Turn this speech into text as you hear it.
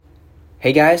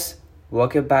Hey guys,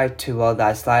 welcome back to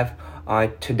wondrous Life.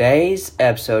 On today's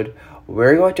episode,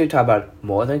 we're going to talk about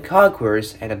more than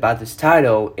conquerors, and about this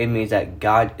title, it means that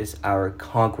God is our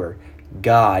conqueror.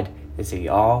 God is the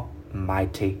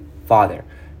Almighty Father,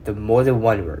 the more than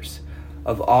wondrous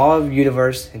of all of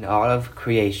universe and all of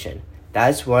creation.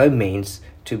 That's what it means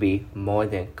to be more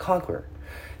than conqueror.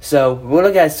 So we'll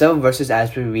look at some verses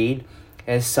as we read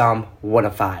in Psalm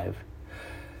 105.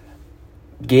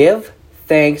 Give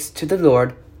thanks to the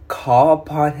Lord, call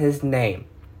upon his name.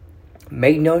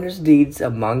 Make known his deeds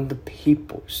among the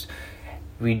peoples.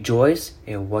 Rejoice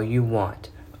in what you want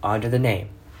under the name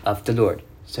of the Lord,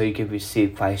 so you can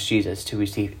receive Christ Jesus to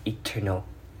receive eternal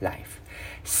life.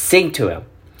 Sing to him.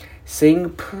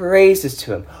 Sing praises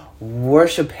to him.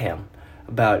 Worship him.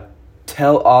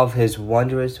 Tell all of his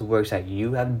wondrous works that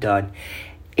you have done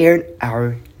in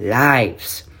our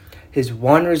lives. His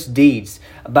wondrous deeds,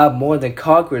 about more than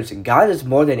conquerors. God is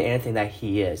more than anything that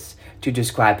he is to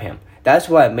describe him. That's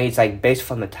what it means, based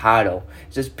from the title.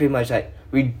 It's just pretty much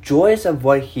rejoice of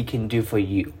what he can do for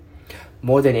you.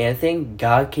 More than anything,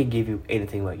 God can give you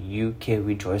anything, but you can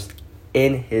rejoice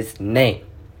in his name.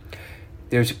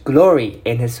 There's glory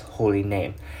in his holy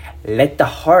name. Let the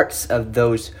hearts of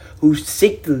those who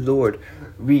seek the Lord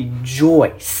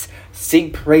rejoice.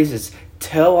 Sing praises.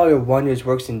 Tell all your wondrous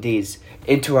works and deeds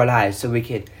into our lives, so we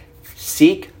can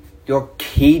seek your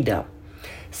kingdom.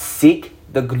 Seek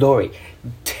the glory.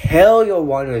 Tell your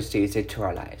wondrous deeds into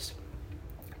our lives.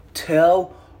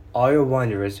 Tell all your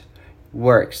wondrous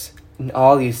works and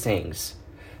all these things,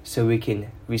 so we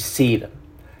can receive them,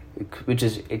 which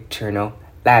is eternal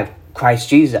life. Christ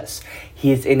Jesus,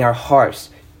 he is in our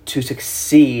hearts to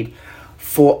succeed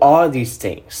for all these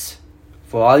things.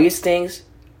 For all these things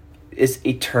is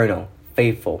eternal,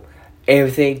 faithful.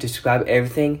 Everything, describe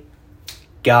everything.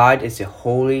 God is a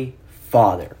holy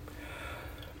Father.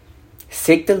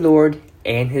 Seek the Lord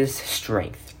and his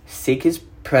strength. Seek his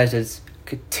presence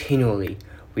continually.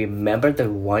 Remember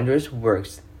the wondrous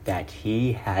works that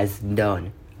he has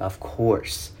done. Of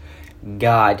course,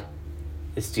 God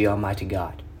is the Almighty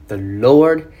God. The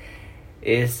Lord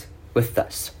is with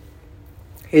us.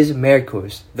 His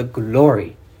miracles, the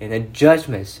glory, and the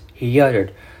judgments he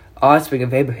uttered, offspring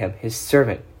of Abraham, his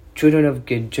servant, children of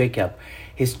Jacob,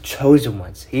 his chosen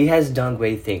ones. He has done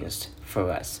great things for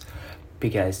us,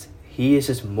 because he is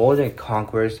just more than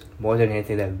conquerors, more than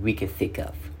anything that we can think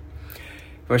of.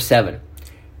 Verse 7.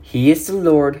 He is the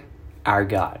Lord our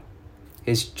God.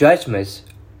 His judgments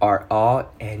are all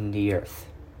in the earth.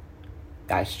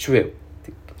 That's true.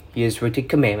 He has written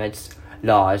commandments,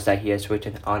 laws that he has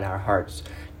written on our hearts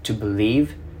to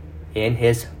believe in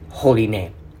his holy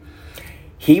name.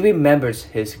 He remembers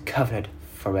his covenant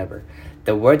forever,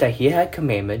 the word that he had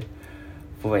commanded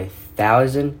for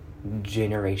 1,000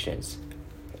 generations.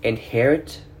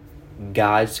 Inherit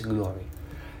God's glory,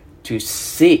 to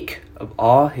seek of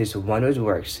all his wondrous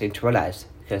works into our lives,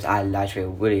 because I actually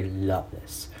really love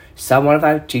this. Psalm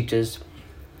 105 teaches,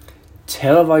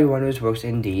 tell of all your wondrous works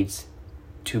and deeds,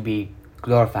 to be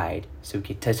glorified, so we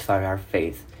can testify our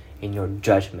faith in your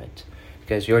judgment,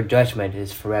 because your judgment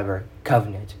is forever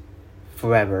covenant,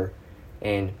 forever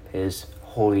in his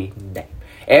holy name.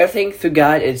 Everything through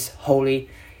God is holy,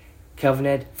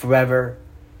 covenant, forever,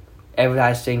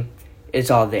 everlasting. It's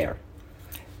all there.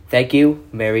 Thank you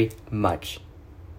very much.